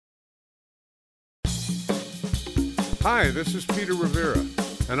Hi, this is Peter Rivera,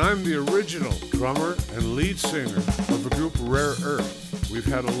 and I'm the original drummer and lead singer of the group Rare Earth. We've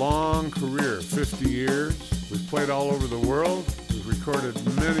had a long career, 50 years. We've played all over the world. We've recorded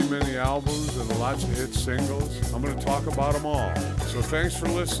many albums and lots of hit singles. I'm going to talk about them all. So thanks for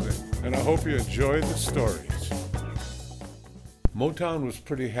listening, and I hope you enjoy the stories. Motown was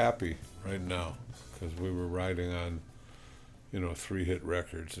pretty happy right now because we were riding on, 3-hit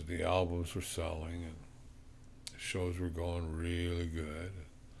records, and the albums were selling, and shows were going really good.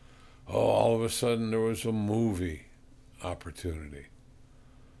 All of a sudden there was a movie opportunity.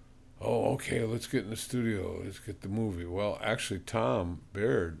 Okay, let's get in the studio, let's get the movie. Well, actually Tom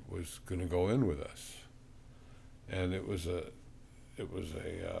Baird was going to go in with us, and it was a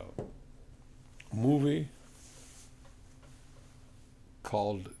movie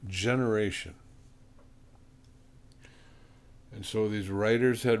called Generation. And so these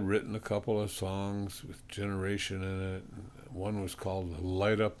writers had written a couple of songs with Generation in it. One was called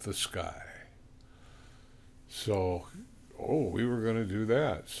Light Up the Sky. So, we were going to do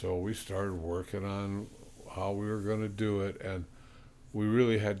that. So we started working on how we were going to do it. And we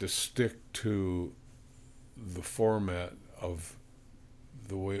really had to stick to the format of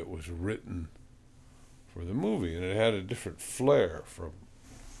the way it was written for the movie. And it had a different flair from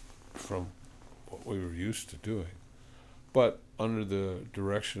what we were used to doing. But under the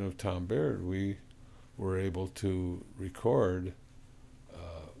direction of Tom Baird, we were able to record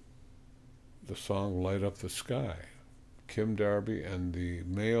the song Light Up the Sky. Kim Darby and the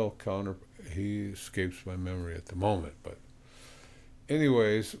male counter, he escapes my memory at the moment. But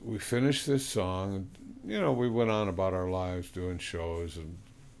anyways, we finished this song. We went on about our lives doing shows and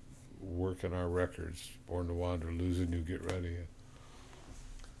working our records. Born to Wander, Losing You, Get Ready.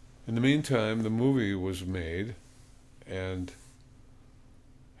 In the meantime, the movie was made. And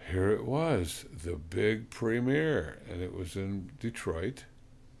here it was, the big premiere, and it was in Detroit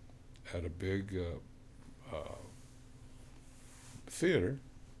at a big theater.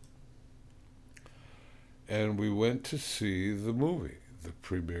 And we went to see the movie, the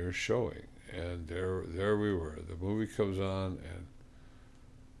premiere showing, and there we were. The movie comes on,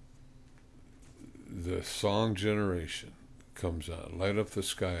 and the song Generation comes on. Light Up the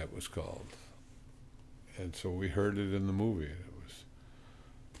Sky, it was called. And so we heard it in the movie.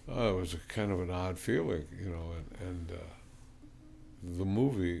 It was a kind of an odd feeling, and the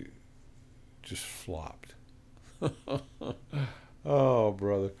movie just flopped. Oh,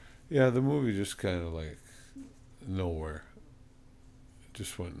 brother. Yeah, the movie just kind of like nowhere. It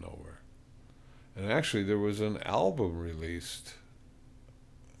just went nowhere. And actually, there was an album released,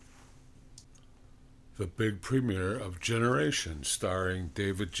 the big premiere of Generation, starring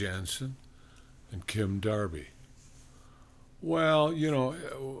David Jansen and Kim Darby. Well, we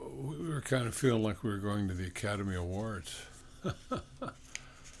were kind of feeling like we were going to the Academy Awards.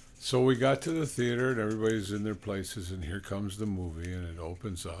 So we got to the theater, and everybody's in their places, and here comes the movie, and it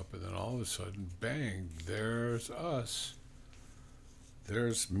opens up, and then all of a sudden, bang, there's us.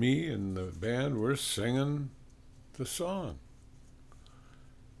 There's me and the band, we're singing the song.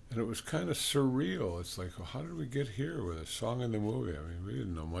 And it was kind of surreal. It's like, well, how did we get here with a song in the movie? I mean, we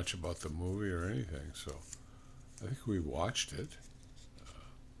didn't know much about the movie or anything, so I think we watched it.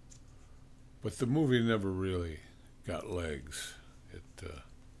 But the movie never really got legs. It,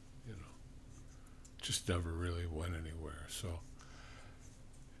 just never really went anywhere. So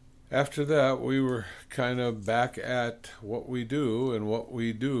after that, we were kind of back at what we do, and what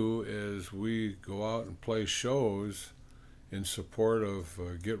we do is we go out and play shows in support of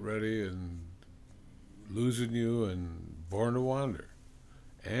Get Ready and Losing You and Born to Wander.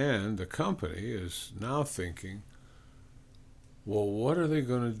 And the company is now thinking, well, what are they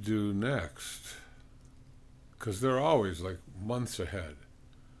going to do next? Because they're always like months ahead.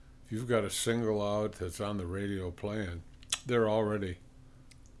 If you've got a single out that's on the radio playing, they're already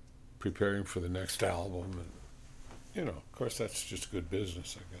preparing for the next album. And, of course, that's just good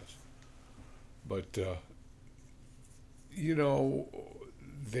business, I guess. But,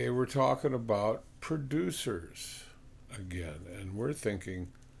 they were talking about producers again, and we're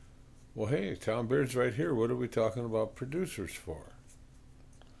thinking, well, hey, Tom Baird's right here. What are we talking about producers for?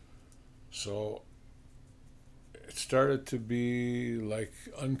 So it started to be like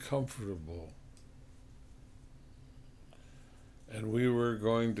uncomfortable, and we were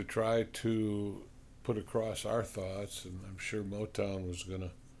going to try to put across our thoughts, and I'm sure Motown was going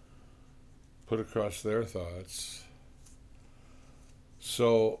to put across their thoughts.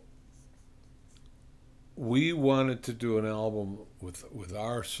 So we wanted to do an album with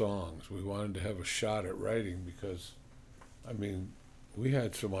our songs. We wanted to have a shot at writing because, we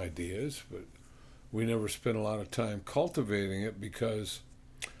had some ideas, but we never spent a lot of time cultivating it because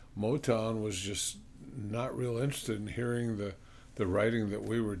Motown was just not real interested in hearing the writing that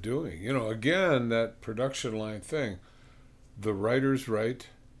we were doing. You know, again, that production line thing. The writers write,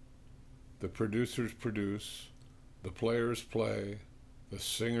 the producers produce, the players play, the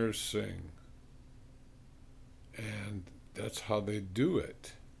singers sing. And that's how they do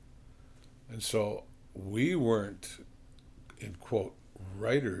it. And so we weren't, in quote,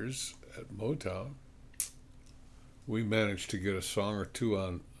 writers at Motown. We managed to get a song or two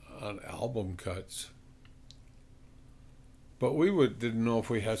on album cuts. But we didn't know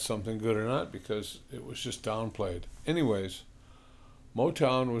if we had something good or not because it was just downplayed. Anyways,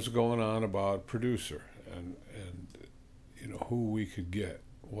 Motown was going on about producer and you know who we could get.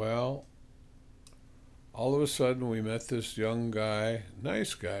 Well, all of a sudden we met this young guy,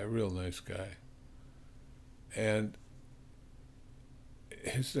 nice guy, real nice guy. And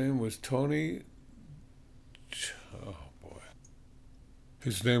his name was Tony, oh boy.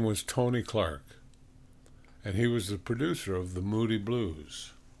 His name was Tony Clark. And he was the producer of the Moody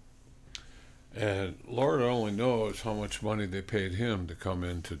Blues. And Lord only knows how much money they paid him to come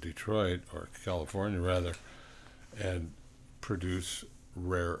into Detroit, or California rather, and produce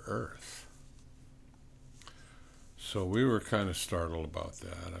Rare Earth. So we were kind of startled about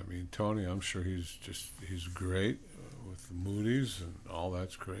that. I mean, Tony, I'm sure he's great with the Moody's and all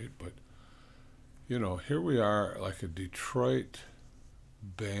that's great. But, you know, here we are like a Detroit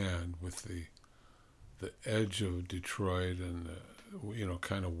band with the edge of Detroit and, you know,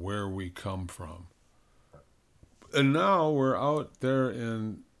 kind of where we come from. And now we're out there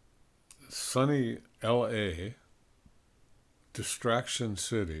in sunny L.A., Distraction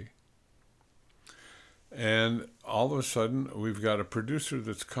City, and all of a sudden we've got a producer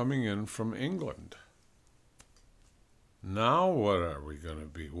that's coming in from England. Now what are we going to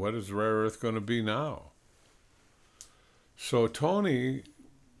be? What is Rare Earth going to be now? So Tony,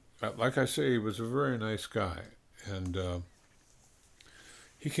 like I say, he was a very nice guy. And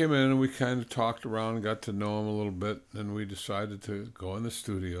he came in and we kind of talked around and got to know him a little bit. And we decided to go in the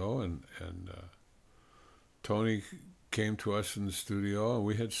studio. And Tony came to us in the studio. And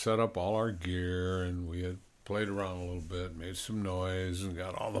we had set up all our gear. And we had played around a little bit, made some noise, and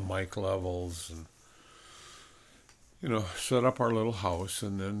got all the mic levels. And, you know, set up our little house.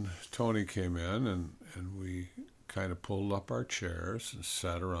 And then Tony came in and we kind of pulled up our chairs and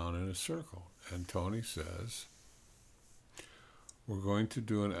sat around in a circle. And Tony says, we're going to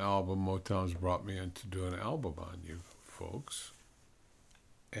do an album. Motown's brought me in to do an album on you folks.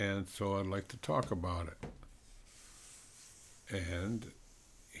 And so I'd like to talk about it. And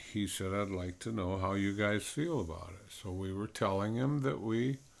he said, I'd like to know how you guys feel about it. So we were telling him that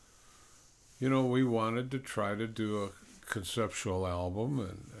we wanted to try to do a conceptual album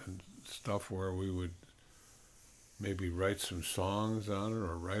and stuff where we would maybe write some songs on it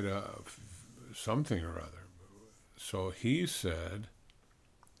or write something or other. So he said,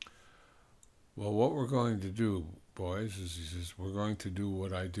 well, what we're going to do, boys, is he says, we're going to do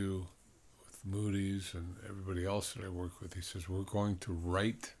what I do with Moody's and everybody else that I work with. He says, we're going to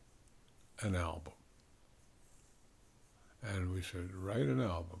write an album. And we said, write an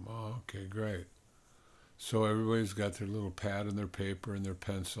album. Oh, okay, great. So everybody's got their little pad and their paper and their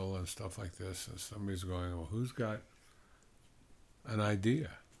pencil and stuff like this. And somebody's going, well, who's got an idea?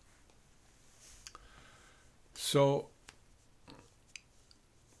 So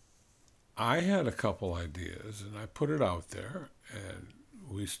I had a couple ideas and I put it out there and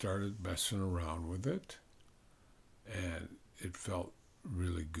we started messing around with it and it felt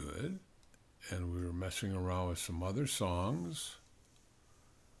really good. And we were messing around with some other songs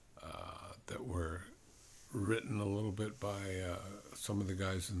that were written a little bit by some of the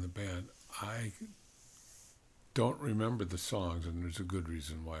guys in the band. I don't remember the songs, and there's a good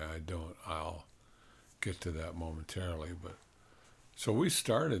reason why I don't. I'll get to that momentarily. But so we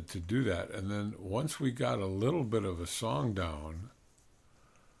started to do that, and then once we got a little bit of a song down,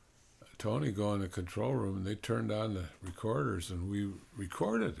 Tony go in the control room, and they turned on the recorders, and we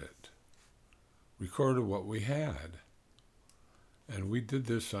recorded it. Recorded what we had. And we did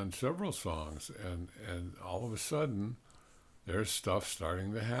this on several songs, and all of a sudden, there's stuff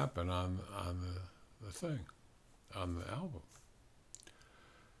starting to happen on the thing, on the album.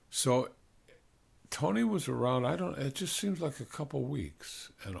 So Tony was around, it just seems like a couple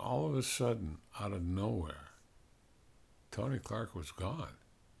weeks, and all of a sudden, out of nowhere, Tony Clark was gone.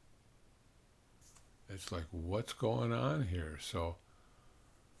 It's like, what's going on here? So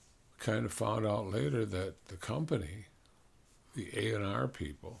kind of found out later that the company, the A&R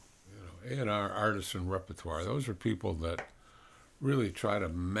people, A&R, artists and repertoire, those are people that really try to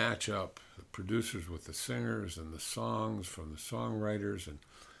match up the producers with the singers and the songs from the songwriters and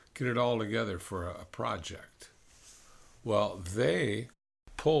get it all together for a project. Well, they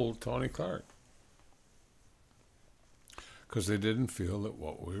pulled Tony Clark because they didn't feel that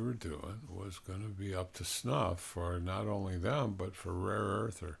what we were doing was going to be up to snuff for not only them, but for Rare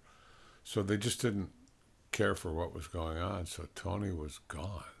Earth. So they just didn't care for what was going on, so Tony was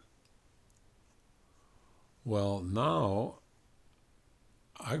gone. Well, now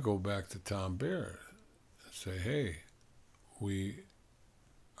I go back to Tom Beard and say, hey, we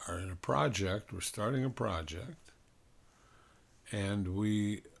are in a project, we're starting a project, and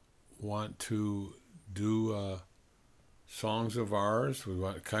we want to do songs of ours. We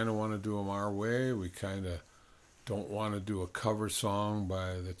kind of want to do them our way. We kind of don't want to do a cover song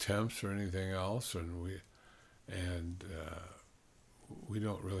by the Temps or anything else, and we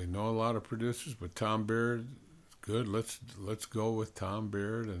don't really know a lot of producers, but Tom Beard, good. Let's go with Tom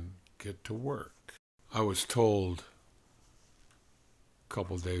Beard and get to work. I was told a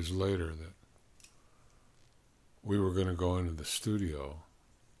couple days later that we were going to go into the studio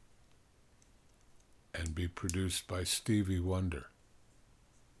and be produced by Stevie Wonder.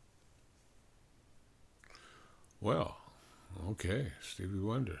 Well, okay, Stevie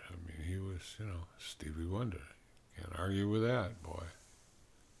Wonder. I mean, he was, Stevie Wonder. Can't argue with that, boy.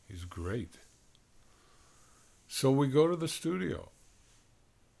 He's great. So we go to the studio,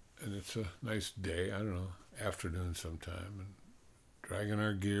 and it's a nice day, I don't know, afternoon sometime, and dragging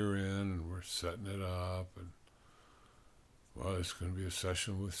our gear in, and we're setting it up, and, well, it's going to be a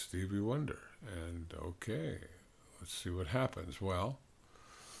session with Stevie Wonder, and okay, let's see what happens. Well,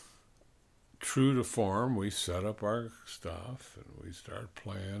 true to form, we set up our stuff, and we start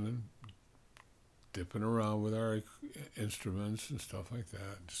playing and dipping around with our instruments and stuff like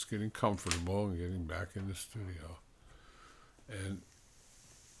that, just getting comfortable and getting back in the studio. And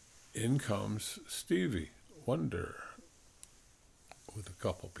in comes Stevie Wonder with a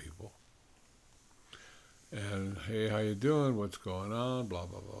couple people. And, hey, how you doing? What's going on? Blah,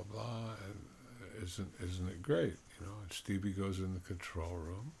 blah, blah, blah. And isn't it great? And Stevie goes in the control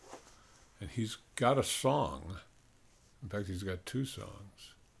room, and he's got a song. In fact, he's got 2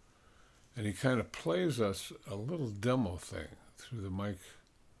 songs. And he kind of plays us a little demo thing through the mic,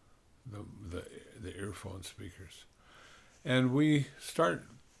 the earphone speakers. And we start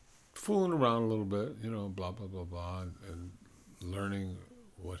fooling around a little bit, blah, blah, blah, blah, and learning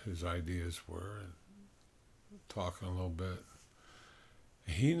what his ideas were and talking a little bit.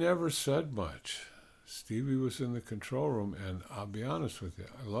 He never said much. Stevie was in the control room, and I'll be honest with you,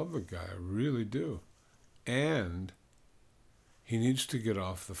 I love the guy, I really do. And he needs to get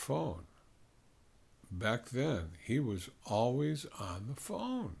off the phone. Back then, he was always on the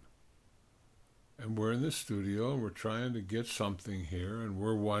phone. And we're in the studio, and we're trying to get something here, and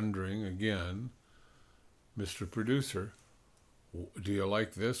we're wondering, again, Mr. Producer, do you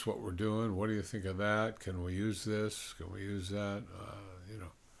like this, what we're doing? What do you think of that? Can we use this? Can we use that?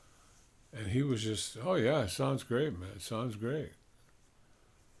 And he was just, oh, yeah, it sounds great, man. It sounds great.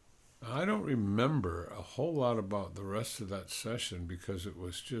 I don't remember a whole lot about the rest of that session because it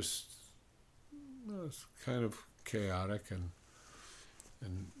was just... It was kind of chaotic and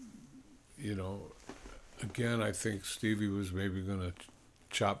again, I think Stevie was maybe going to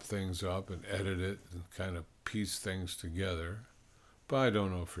chop things up and edit it and kind of piece things together, but I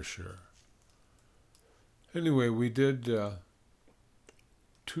don't know for sure. Anyway, we did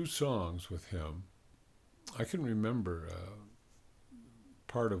 2 songs with him. I can remember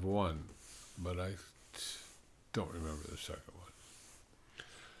part of one, but I don't remember the second one.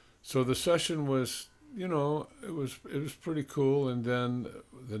 So the session was, it was pretty cool. And then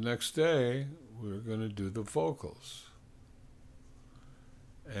the next day, we were going to do the vocals.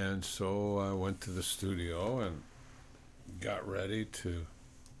 And so I went to the studio and got ready to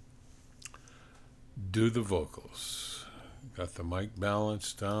do the vocals. Got the mic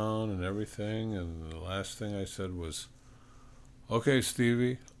balance down and everything. And the last thing I said was, okay,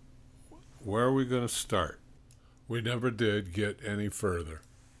 Stevie, where are we going to start? We never did get any further.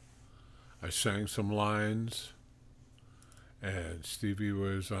 I sang some lines, and Stevie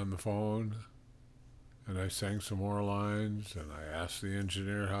was on the phone, and I sang some more lines, and I asked the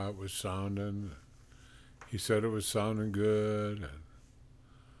engineer how it was sounding. He said it was sounding good,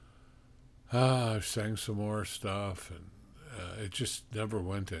 and I sang some more stuff, and it just never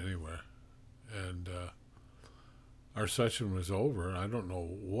went anywhere. And our session was over. I don't know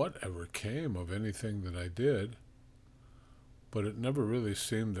what ever came of anything that I did, but it never really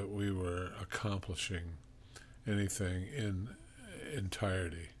seemed that we were accomplishing anything in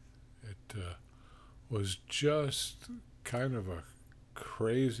entirety. It was just kind of a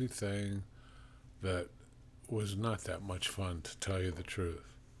crazy thing that was not that much fun, to tell you the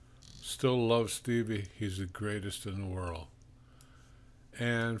truth. Still love Stevie. He's the greatest in the world.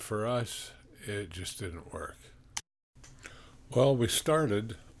 And for us, it just didn't work. Well, we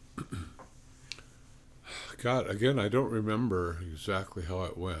started. God, again, I don't remember exactly how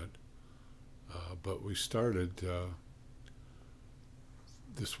it went. But we started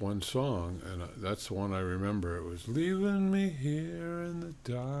this one song, and that's the one I remember. It was, leaving me here in the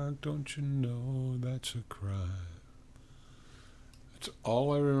dark, don't you know that's a crime. That's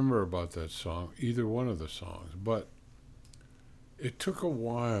all I remember about that song, either one of the songs. But it took a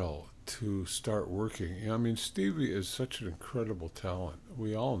while to start working. I mean, Stevie is such an incredible talent.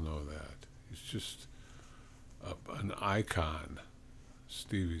 We all know that. He's just an icon.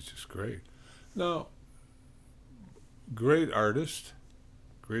 Stevie's just great. Now, great artist,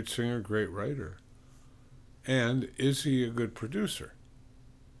 great singer, great writer. And is he a good producer?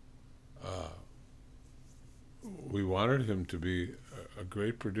 We wanted him to be a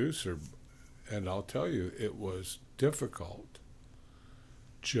great producer, and I'll tell you, it was difficult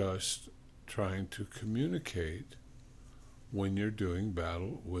just trying to communicate when you're doing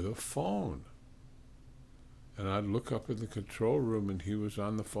battle with a phone. And I'd look up in the control room, and he was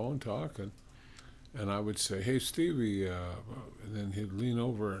on the phone talking. And I would say, hey, Stevie, and then he'd lean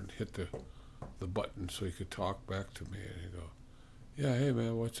over and hit the button so he could talk back to me. And he'd go, yeah, hey,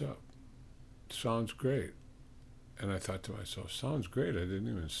 man, what's up? Sounds great. And I thought to myself, sounds great. I didn't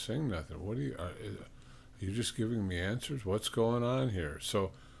even sing nothing. What are you just giving me answers? What's going on here?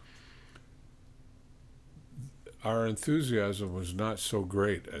 So our enthusiasm was not so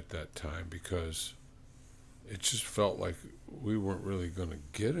great at that time because it just felt like we weren't really going to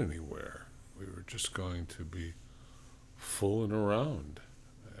get anywhere. We were just going to be fooling around.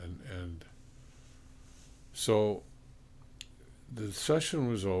 And so the session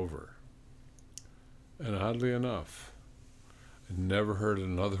was over. And oddly enough, I never heard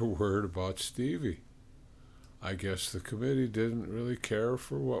another word about Stevie. I guess the committee didn't really care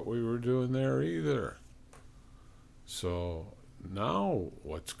for what we were doing there either. So now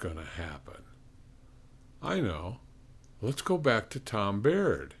what's going to happen? I know. Let's go back to Tom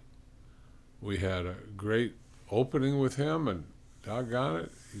Baird. We had a great opening with him, and doggone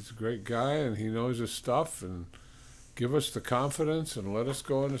it, he's a great guy, and he knows his stuff, and give us the confidence and let us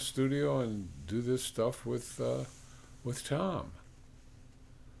go in the studio and do this stuff with Tom.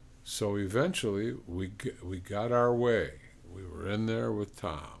 So eventually we got our way. We were in there with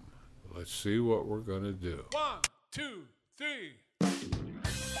Tom. Let's see what we're going to do. 1, 2, 3.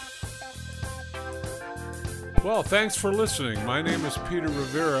 Well, thanks for listening. My name is Peter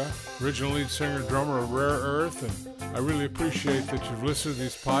Rivera, original lead singer, drummer of Rare Earth, and I really appreciate that you've listened to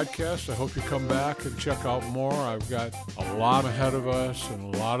these podcasts. I hope you come back and check out more. I've got a lot ahead of us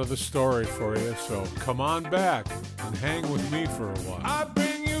and a lot of the story for you, so come on back and hang with me for a while. I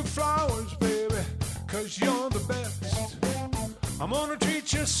bring you flowers, baby, 'cause you're the best. I'm gonna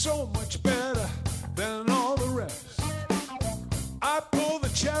treat you so much better than all the rest. I pull the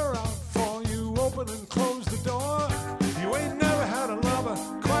chair out for you, open and close